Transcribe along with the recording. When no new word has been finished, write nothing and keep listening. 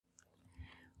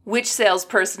Which sales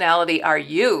personality are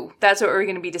you? That's what we're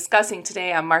going to be discussing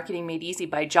today on Marketing Made Easy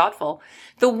by Jotful.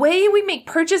 The way we make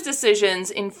purchase decisions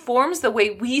informs the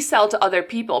way we sell to other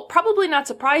people. Probably not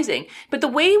surprising, but the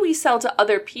way we sell to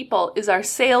other people is our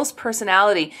sales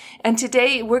personality. And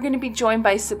today we're going to be joined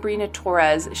by Sabrina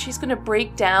Torres. She's going to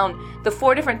break down the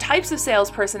 4 different types of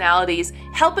sales personalities,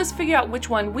 help us figure out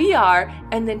which one we are,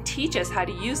 and then teach us how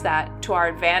to use that to our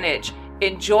advantage.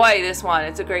 Enjoy this one.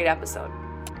 It's a great episode.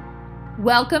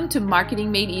 Welcome to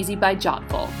Marketing Made Easy by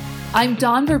Jotful. I'm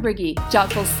Dawn Verbrugge,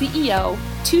 Jotful's CEO,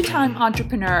 2-time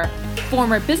entrepreneur,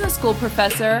 former business school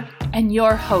professor, and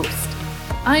your host.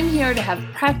 I'm here to have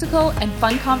practical and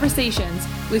fun conversations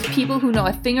with people who know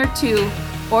a thing or 2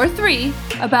 or 3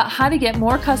 about how to get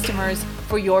more customers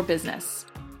for your business.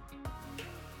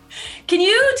 Can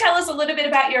you tell us a little bit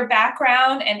about your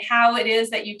background and how it is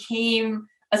that you came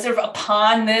sort of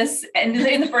upon this and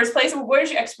in the first place? Where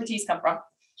does your expertise come from?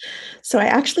 So I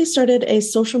actually started a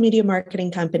social media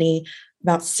marketing company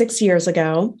about 6 years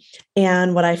ago.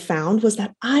 And what I found was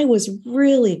that I was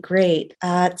really great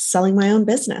at selling my own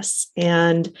business.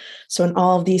 And so in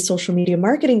all of these social media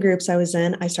marketing groups I was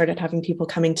in, I started having people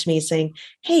coming to me saying,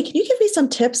 "Hey, can you give me some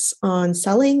tips on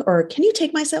selling, or can you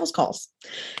take my sales calls?"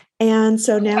 And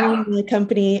so now my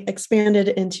company expanded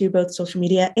into both social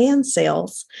media and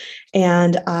sales.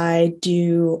 And I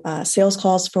do sales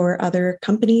calls for other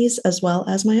companies as well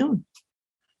as my own.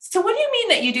 So what do you mean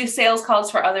that you do sales calls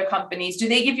for other companies? Do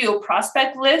they give you a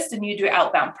prospect list and you do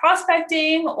outbound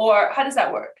prospecting, or how does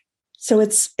that work? So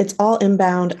it's all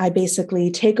inbound. I basically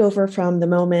take over from the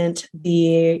moment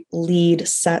the lead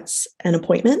sets an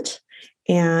appointment.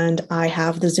 And I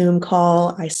have the Zoom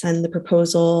call, I send the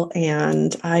proposal,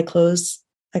 and I close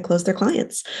their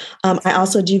clients. I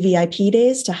also do VIP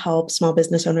days to help small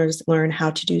business owners learn how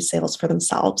to do sales for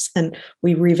themselves. And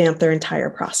we revamp their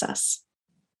entire process.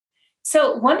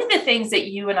 So one of the things that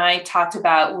you and I talked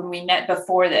about when we met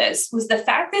before this was the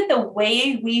fact that the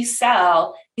way we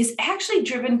sell is actually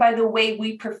driven by the way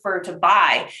we prefer to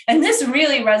buy. And this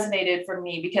really resonated for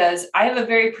me because I have a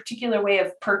very particular way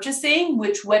of purchasing,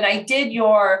 which when I did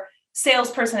your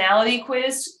sales personality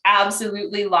quiz,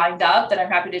 absolutely lined up, that I'm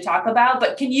happy to talk about.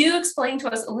 But can you explain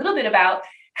to us a little bit about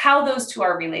how those two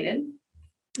are related?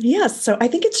 Yes. So I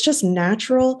think it's just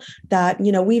natural that,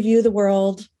 we view the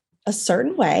world a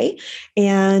certain way,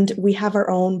 and we have our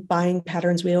own buying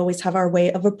patterns. We always have our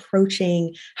way of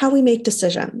approaching how we make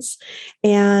decisions.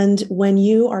 And when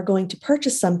you are going to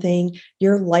purchase something,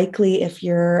 you're likely, if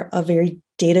you're a very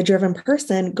data-driven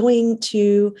person, going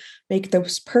to make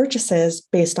those purchases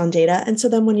based on data. And so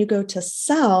then when you go to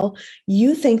sell,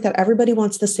 you think that everybody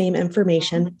wants the same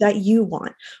information that you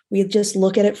want. We just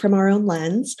look at it from our own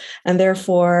lens, and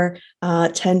therefore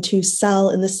tend to sell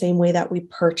in the same way that we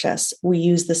purchase. We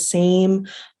use the same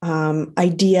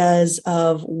ideas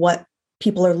of what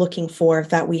people are looking for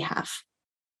that we have.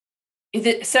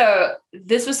 So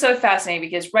this was so fascinating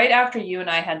because right after you and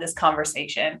I had this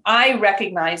conversation, I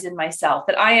recognized in myself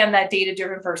that I am that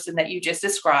data-driven person that you just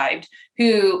described,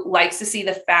 who likes to see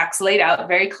the facts laid out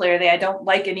very clearly. I don't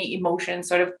like any emotion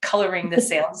sort of coloring the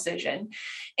sales decision.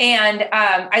 And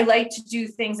I like to do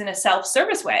things in a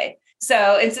self-service way.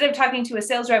 So instead of talking to a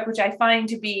sales rep, which I find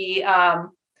to be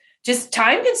just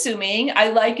time consuming, I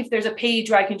like if there's a page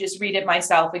where I can just read it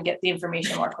myself and get the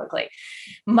information more quickly.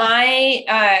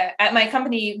 At my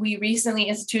company, we recently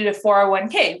instituted a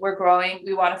 401k. We're growing.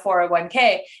 We want a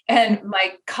 401k. And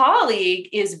my colleague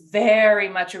is very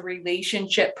much a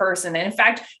relationship person. And in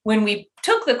fact, when we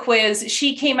took the quiz,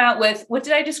 she came out with, what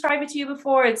did I describe it to you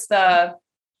before? It's the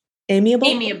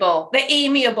the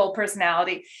amiable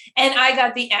personality. And I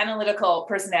got the analytical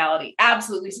personality.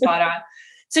 Absolutely spot on.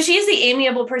 So she's the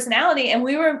amiable personality. And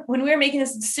when we were making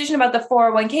this decision about the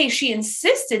 401k, she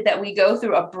insisted that we go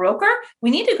through a broker.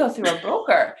 We need to go through a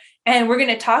broker, and we're going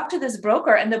to talk to this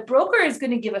broker, and the broker is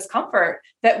going to give us comfort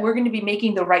that we're going to be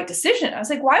making the right decision. I was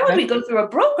like, why would we go through a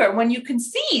broker when you can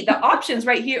see the options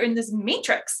right here in this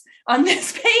matrix on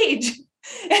this page?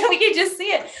 And we can just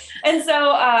see it. And so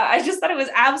I just thought it was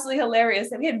absolutely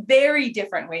hilarious that we had very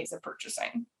different ways of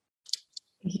purchasing.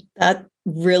 That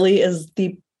really is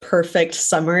the perfect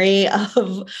summary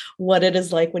of what it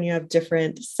is like when you have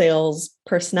different sales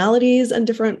personalities and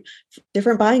different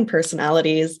buying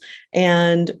personalities,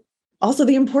 and also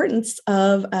the importance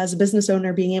of, as a business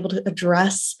owner, being able to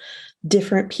address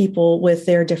different people with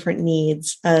their different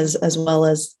needs, as well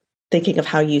as thinking of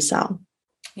how you sell.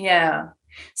 Yeah.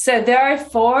 So there are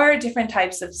 4 different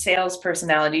types of sales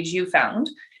personalities you found.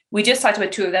 We just talked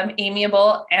about 2 of them,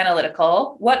 amiable,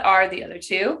 analytical. What are the other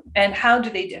 2, and how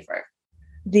do they differ?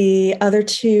 The other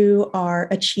 2 are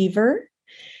achiever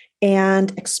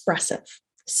and expressive.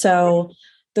 So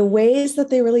the ways that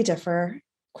they really differ,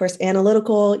 of course,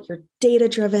 analytical, you're data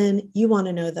driven, you want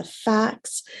to know the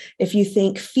facts. If you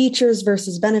think features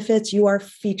versus benefits, you are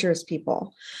features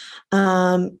people.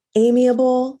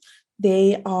 Amiable,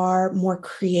 they are more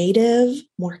creative,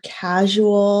 more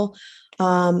casual,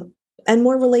 and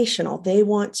more relational. They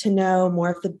want to know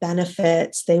more of the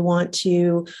benefits. They want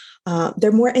to,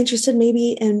 they're more interested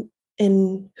maybe in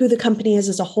who the company is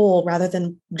as a whole rather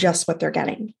than just what they're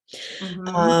getting.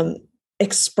 Mm-hmm.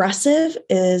 Expressive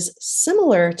is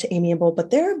similar to amiable,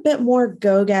 but they're a bit more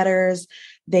go-getters.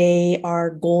 They are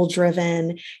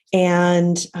goal-driven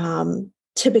and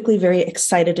typically very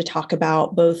excited to talk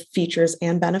about both features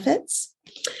and benefits.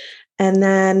 And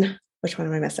then, which one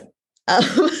am I missing?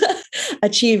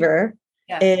 Achiever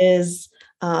is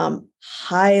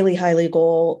highly, highly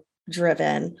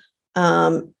goal-driven.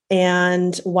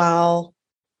 And while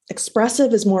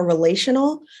expressive is more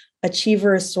relational,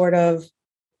 achiever is sort of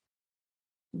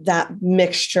that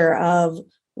mixture of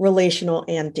relational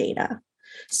and data.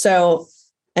 So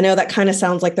I know that kind of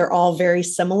sounds like they're all very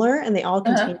similar and they all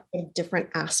contain different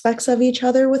aspects of each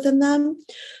other within them.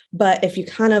 But if you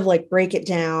kind of like break it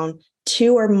down,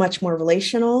 two are much more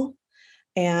relational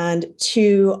and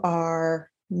two are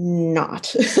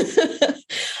not.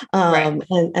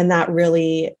 And that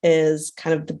really is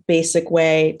kind of the basic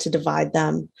way to divide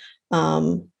them.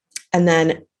 And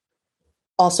then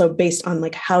also based on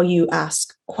like how you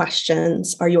ask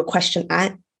questions. Are you a question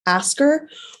asker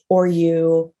or are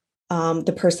you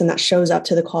the person that shows up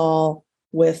to the call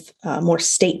with more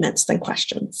statements than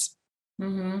questions?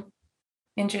 Mm-hmm.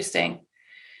 Interesting.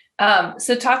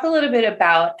 So talk a little bit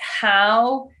about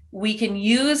how we can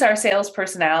use our sales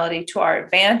personality to our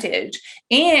advantage.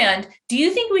 And do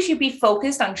you think we should be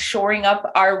focused on shoring up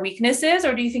our weaknesses,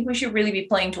 or do you think we should really be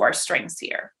playing to our strengths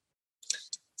here?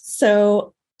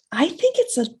 So I think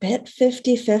it's a bit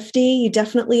 50-50. You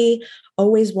definitely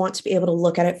always want to be able to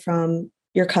look at it from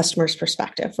your customer's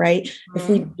perspective, right? Mm-hmm. If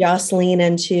we just lean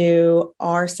into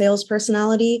our sales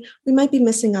personality, we might be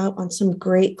missing out on some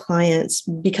great clients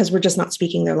because we're just not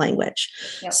speaking their language.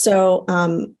 Yep. So,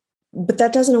 but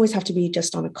that doesn't always have to be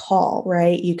just on a call,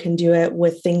 right? You can do it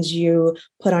with things you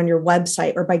put on your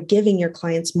website or by giving your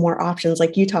clients more options.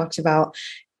 Like you talked about,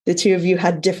 the two of you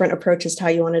had different approaches to how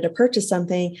you wanted to purchase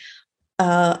something.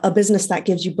 A business that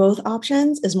gives you both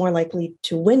options is more likely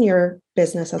to win your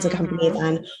business as a company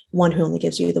than one who only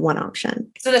gives you the one option.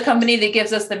 So the company that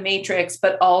gives us the matrix,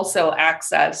 but also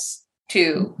access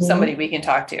to somebody we can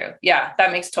talk to. Yeah,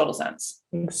 that makes total sense.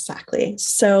 Exactly.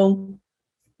 So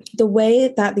the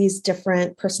way that these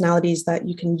different personalities that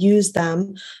you can use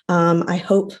them, I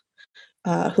hope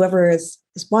whoever is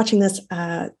watching this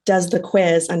does the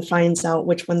quiz and finds out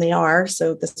which one they are.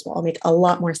 So this will all make a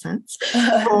lot more sense.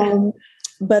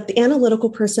 But the analytical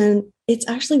person, it's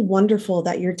actually wonderful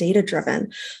that you're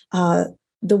data-driven.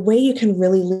 The way you can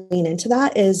really lean into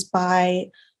that is by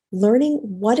learning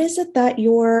what is it that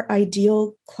your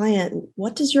ideal client,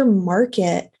 what does your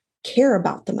market care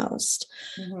about the most?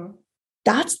 Mm-hmm.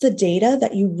 That's the data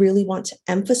that you really want to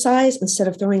emphasize instead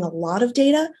of throwing a lot of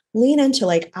data. Lean into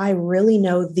like, I really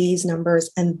know these numbers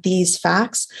and these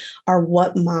facts are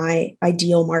what my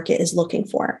ideal market is looking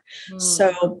for.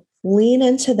 So lean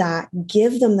into that,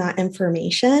 give them that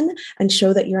information and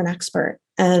show that you're an expert.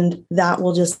 And that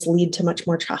will just lead to much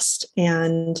more trust.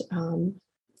 And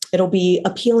it'll be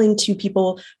appealing to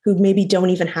people who maybe don't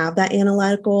even have that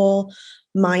analytical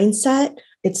mindset.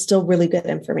 It's still really good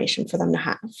information for them to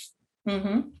have.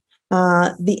 Mm-hmm.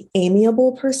 The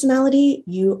amiable personality,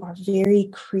 you are very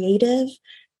creative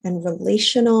and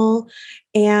relational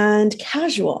and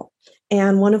casual.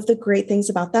 And one of the great things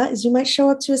about that is you might show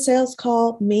up to a sales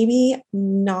call, maybe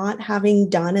not having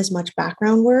done as much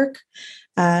background work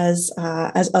as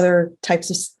other types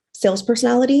of sales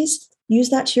personalities. Use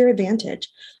that to your advantage.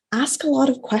 Ask a lot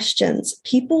of questions.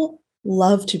 People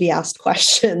love to be asked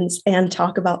questions and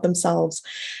talk about themselves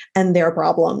and their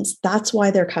problems. That's why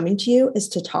they're coming to you, is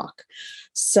to talk.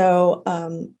 So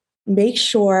make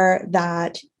sure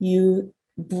that you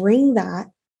bring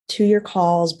that to your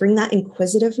calls, bring that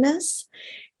inquisitiveness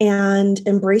and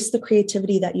embrace the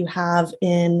creativity that you have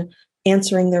in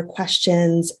answering their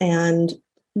questions. And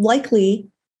likely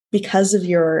because of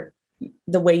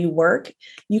the way you work,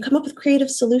 you come up with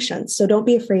creative solutions. So don't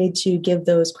be afraid to give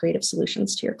those creative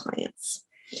solutions to your clients.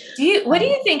 What do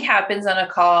you think happens on a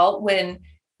call when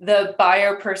the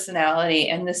buyer personality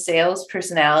and the sales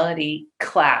personality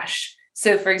clash?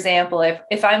 So for example,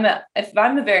 if I'm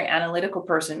a very analytical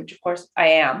person, which of course I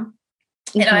am,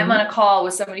 and I'm on a call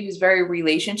with somebody who's very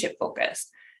relationship focused,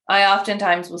 I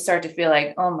oftentimes will start to feel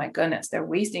like, oh my goodness, they're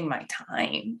wasting my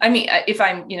time. I mean, if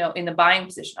I'm, in the buying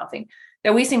position, I'll think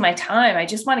they're wasting my time. I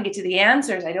just want to get to the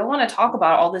answers. I don't want to talk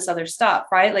about all this other stuff,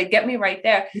 right? Like, get me right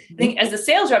there. I think as a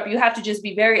sales rep, you have to just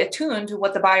be very attuned to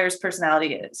what the buyer's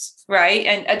personality is, right?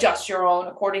 And adjust your own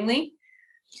accordingly.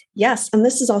 Yes. And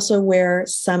this is also where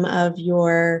some of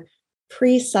your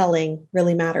pre-selling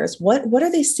really matters. What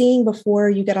are they seeing before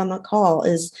you get on the call?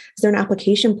 Is there an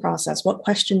application process? What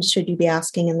questions should you be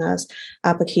asking in those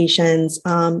applications?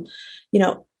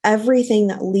 Everything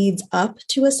that leads up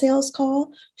to a sales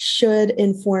call should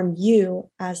inform you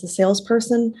as the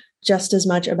salesperson just as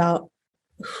much about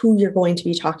who you're going to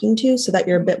be talking to, so that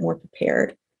you're a bit more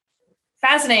prepared.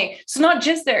 Fascinating. So not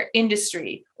just their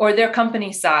industry or their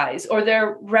company size or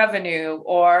their revenue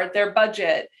or their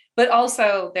budget, but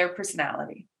also their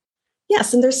personality.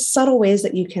 Yes. And there's subtle ways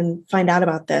that you can find out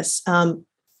about this.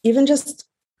 Even just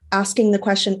asking the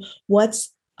question,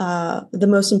 what's the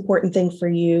most important thing for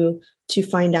you to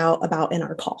find out about in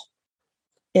our call?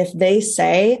 If they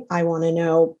say, I want to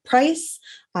know price,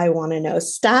 I want to know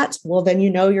stats, well, then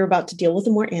you're about to deal with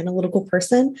a more analytical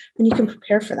person and you can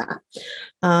prepare for that.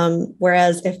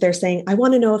 Whereas if they're saying, I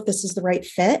want to know if this is the right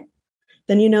fit,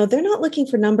 then they're not looking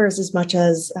for numbers as much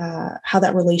as how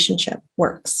that relationship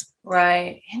works.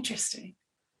 Right. Interesting.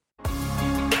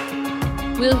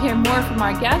 We'll hear more from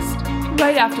our guest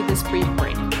right after this brief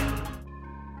break.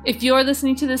 If you're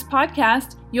listening to this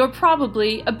podcast, you're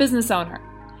probably a business owner.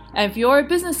 And if you're a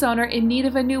business owner in need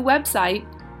of a new website,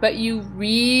 but you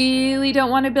really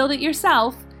don't want to build it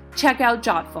yourself, check out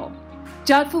Jotful.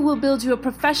 Jotful will build you a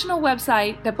professional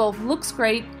website that both looks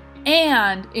great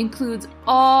and includes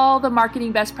all the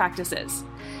marketing best practices.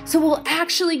 So we'll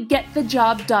actually get the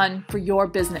job done for your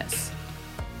business.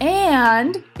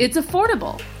 And it's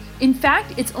affordable. In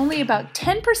fact, it's only about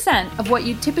 10% of what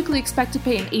you typically expect to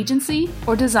pay an agency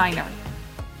or designer.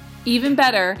 Even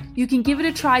better, you can give it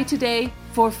a try today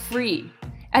for free.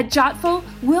 At Jotful,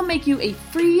 we'll make you a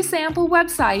free sample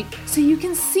website so you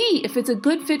can see if it's a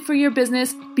good fit for your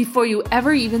business before you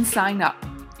ever even sign up.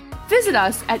 Visit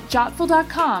us at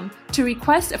jotful.com to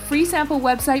request a free sample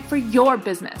website for your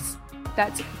business.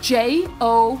 That's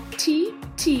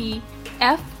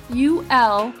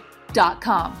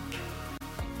JOTTFUL.com.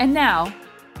 And now,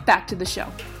 back to the show.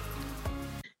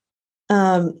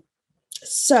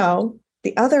 So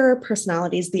the other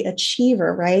personalities, the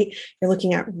achiever, right? You're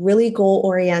looking at really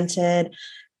goal-oriented,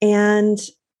 and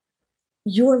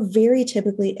you're very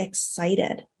typically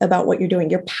excited about what you're doing.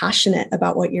 You're passionate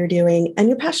about what you're doing, and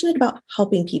you're passionate about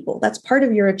helping people. That's part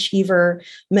of your achiever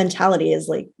mentality, is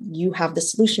like you have the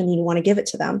solution and you want to give it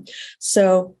to them.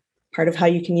 So part of how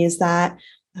you can use that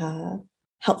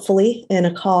helpfully in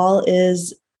a call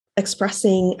is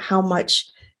expressing how much,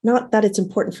 not that it's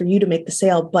important for you to make the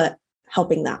sale, but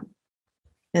helping them,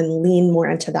 and lean more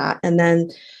into that. And then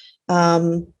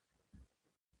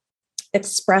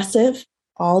expressive,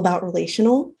 all about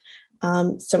relational.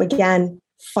 So again,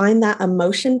 find that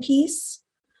emotion piece,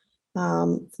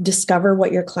 discover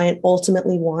what your client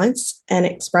ultimately wants, and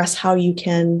express how you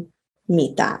can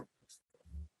meet that.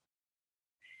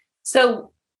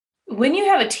 So when you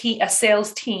have a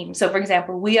sales team, so for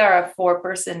example, we are a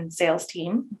 4-person sales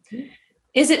team. Mm-hmm.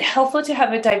 Is it helpful to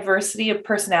have a diversity of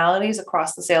personalities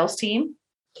across the sales team?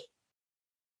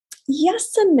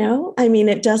 Yes and no. I mean,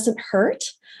 it doesn't hurt.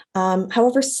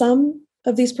 However, some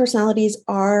of these personalities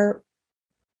are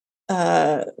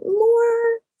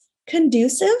more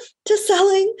conducive to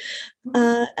selling.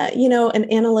 An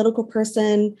analytical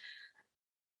person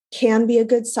can be a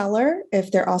good seller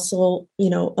if they're also,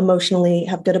 emotionally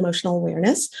have good emotional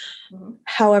awareness. Mm-hmm.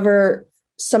 However,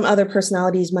 some other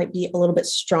personalities might be a little bit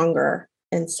stronger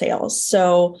in sales.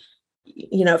 So,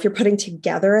 if you're putting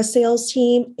together a sales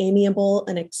team, amiable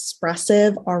and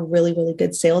expressive are really, really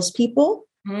good salespeople.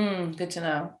 Good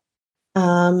to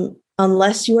know.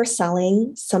 Unless you are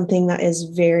selling something that is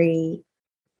very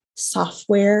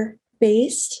software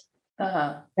based,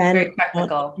 then very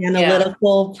practical.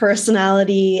 Analytical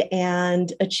personality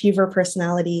and achiever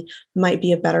personality might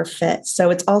be a better fit. So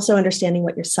it's also understanding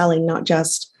what you're selling, not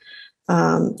just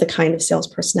the kind of sales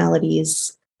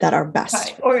personalities that are best.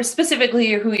 Right. Or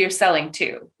specifically who you're selling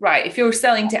to, right? If you're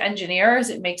selling to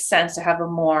engineers, it makes sense to have a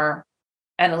more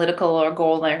analytical or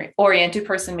goal-oriented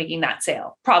person making that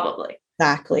sale, probably.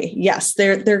 Exactly. Yes.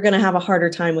 They're going to have a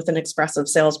harder time with an expressive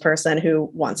salesperson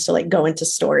who wants to go into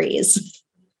stories.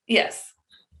 Yes.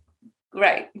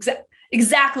 Right.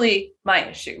 Exactly my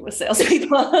issue with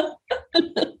salespeople.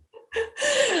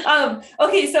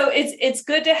 Okay, so it's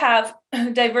good to have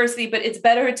diversity, but it's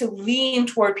better to lean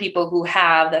toward people who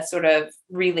have that sort of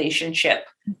relationship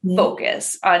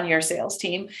focus on your sales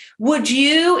team. Would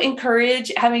you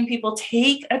encourage having people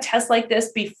take a test like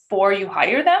this before you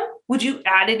hire them? Would you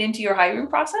add it into your hiring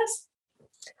process?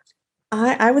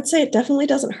 I would say it definitely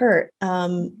doesn't hurt.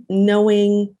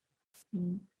 Knowing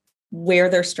where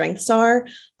their strengths are.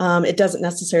 It doesn't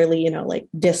necessarily, like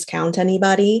discount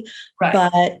anybody, Right.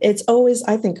 but it's always,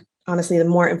 I think, honestly, the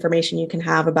more information you can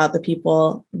have about the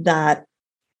people that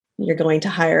you're going to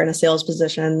hire in a sales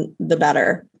position, the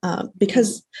better,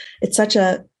 because it's such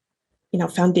a,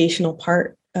 foundational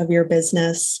part of your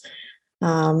business.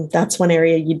 That's one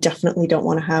area you definitely don't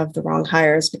want to have the wrong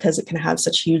hires because it can have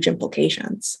such huge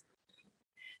implications.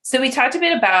 So we talked a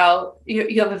bit about,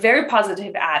 you have a very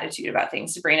positive attitude about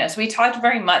things, Sabrina. So we talked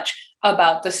very much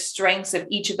about the strengths of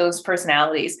each of those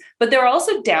personalities, but there are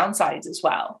also downsides as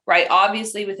well, right?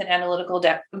 Obviously with an analytical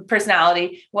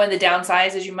personality, one of the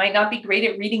downsides is you might not be great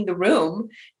at reading the room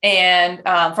and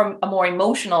from a more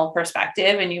emotional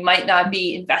perspective, and you might not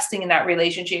be investing in that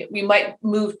relationship. You might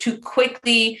move too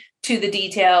quickly to the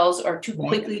details or too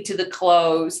quickly to the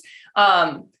close.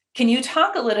 Can you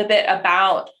talk a little bit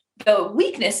about the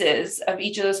weaknesses of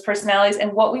each of those personalities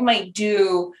and what we might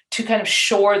do to kind of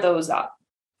shore those up?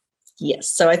 Yes.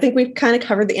 So I think we've kind of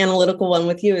covered the analytical one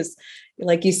with you. Is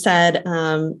like you said,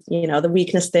 the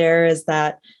weakness there is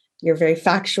that you're very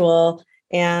factual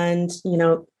and,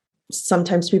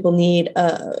 sometimes people need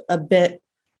a bit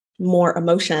more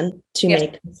emotion to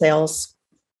make sales,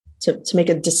 to make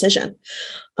a decision.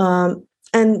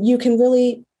 And you can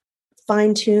really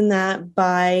fine tune that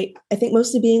by, I think,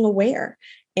 mostly being aware.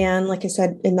 And like I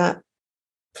said, in that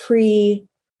pre-sales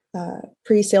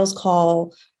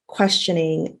call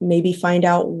questioning, maybe find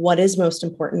out what is most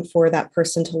important for that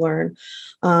person to learn.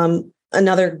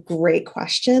 Another great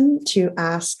question to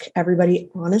ask everybody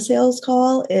on a sales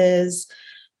call is,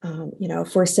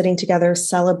 if we're sitting together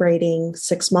celebrating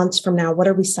 6 months from now, what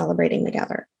are we celebrating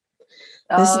together?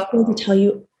 This is going to tell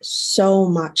you so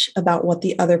much about what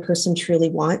the other person truly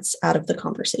wants out of the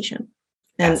conversation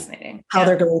and how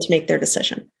they're going to make their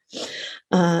decision.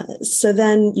 So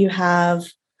then you have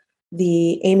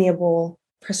the amiable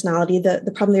personality.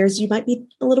 The problem there is you might be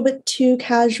a little bit too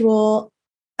casual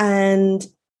and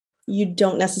you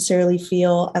don't necessarily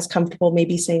feel as comfortable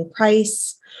maybe saying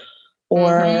price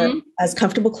or as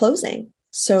comfortable closing.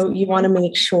 So you want to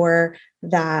make sure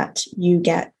that you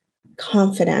get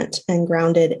confident and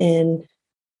grounded in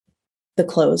the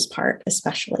close part,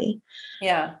 especially.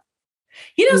 Yeah.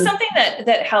 Something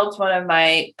that helped one of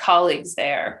my colleagues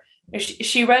there,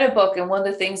 she read a book, and one of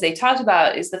the things they talked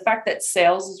about is the fact that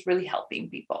sales is really helping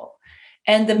people.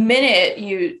 And the minute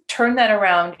you turn that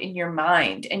around in your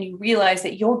mind and you realize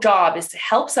that your job is to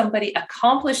help somebody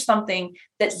accomplish something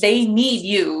that they need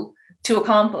you to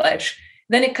accomplish,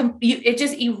 then it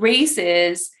just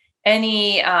erases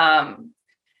any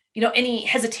any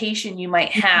hesitation you might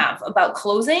have about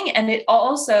closing, and it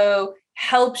also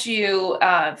helps you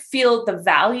feel the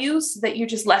values that you're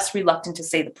just less reluctant to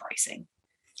say the pricing.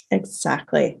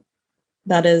 Exactly.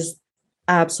 That is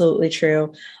absolutely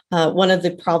true. One of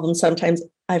the problems sometimes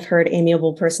I've heard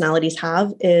amiable personalities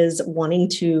have is wanting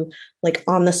to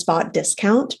on the spot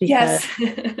discount because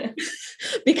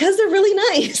they're really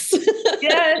nice.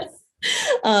 Yes.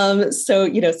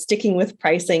 So, sticking with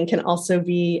pricing can also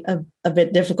be a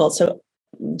bit difficult. So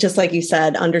just like you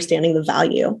said, understanding the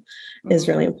value is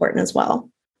really important as well.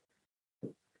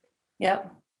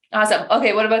 Yep. Awesome.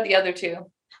 Okay. What about the other two?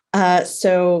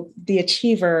 So the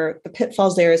achiever, the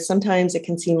pitfalls there is sometimes it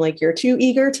can seem like you're too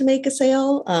eager to make a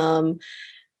sale.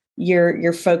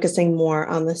 You're focusing more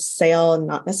on the sale and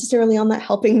not necessarily on that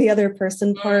helping the other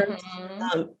person part.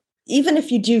 Even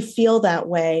if you do feel that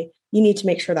way, you need to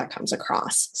make sure that comes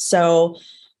across. So,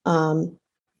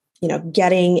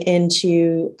 getting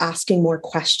into asking more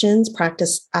questions,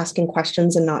 practice asking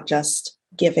questions and not just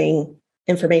giving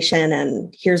information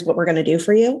and here's what we're going to do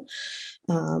for you.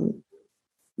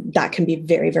 That can be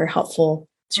very, very helpful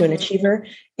to an achiever.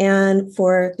 And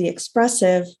for the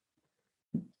expressive,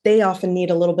 they often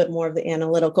need a little bit more of the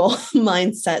analytical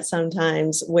mindset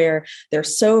sometimes, where they're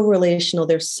so relational,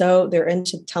 they're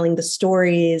into telling the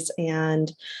stories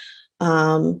and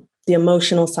the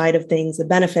emotional side of things, the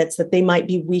benefits, that they might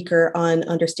be weaker on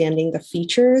understanding the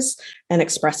features and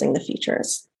expressing the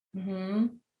features.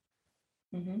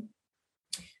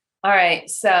 All right.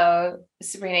 So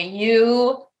Sabrina,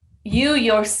 you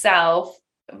yourself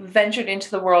ventured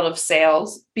into the world of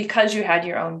sales because you had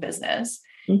your own business.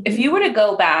 If you were to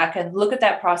go back and look at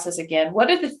that process again,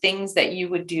 what are the things that you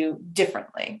would do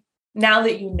differently now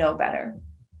that you know better?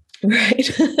 Right.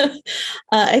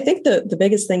 I think the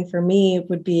biggest thing for me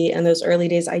would be in those early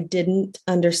days, I didn't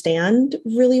understand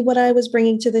really what I was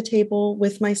bringing to the table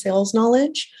with my sales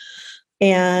knowledge.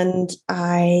 And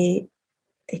I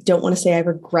don't want to say I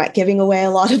regret giving away a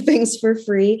lot of things for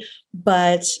free,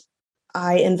 but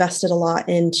I invested a lot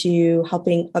into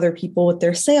helping other people with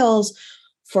their sales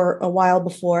for a while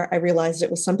before I realized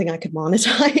it was something I could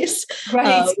monetize,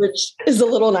 Right. Which is a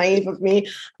little naive of me.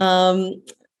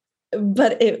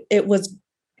 But it was,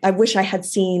 I wish I had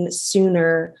seen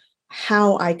sooner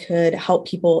how I could help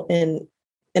people in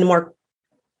a more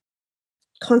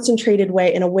concentrated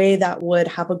way, in a way that would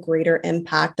have a greater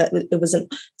impact, that it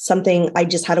wasn't something I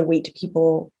just had to wait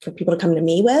for people to come to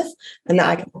me with, and that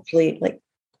I could actually like,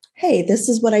 hey, this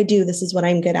is what I do. This is what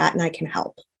I'm good at, and I can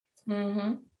help.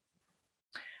 Mm-hmm.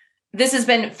 This has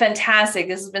been fantastic.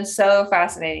 This has been so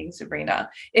fascinating, Sabrina.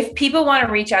 If people want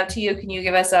to reach out to you, can you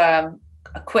give us a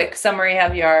quick summary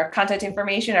of your contact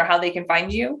information or how they can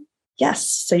find you? Yes.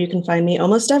 So you can find me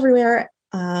almost everywhere.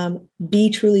 Be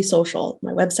Truly Social.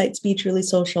 My website's Be Truly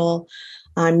Social.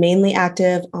 I'm mainly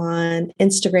active on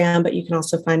Instagram, but you can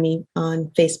also find me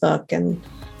on Facebook and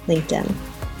LinkedIn.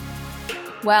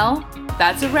 Well,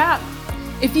 that's a wrap.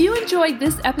 If you enjoyed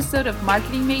this episode of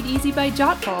Marketing Made Easy by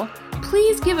Jotful,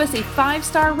 please give us a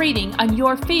 5-star rating on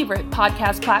your favorite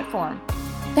podcast platform.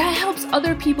 That helps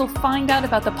other people find out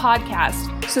about the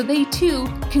podcast so they too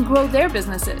can grow their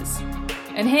businesses.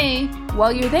 And hey,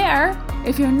 while you're there,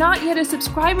 if you're not yet a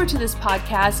subscriber to this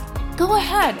podcast, go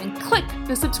ahead and click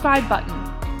the subscribe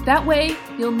button. That way,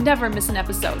 you'll never miss an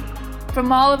episode.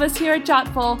 From all of us here at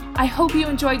Jotful, I hope you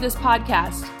enjoyed this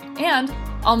podcast, and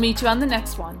I'll meet you on the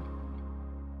next one.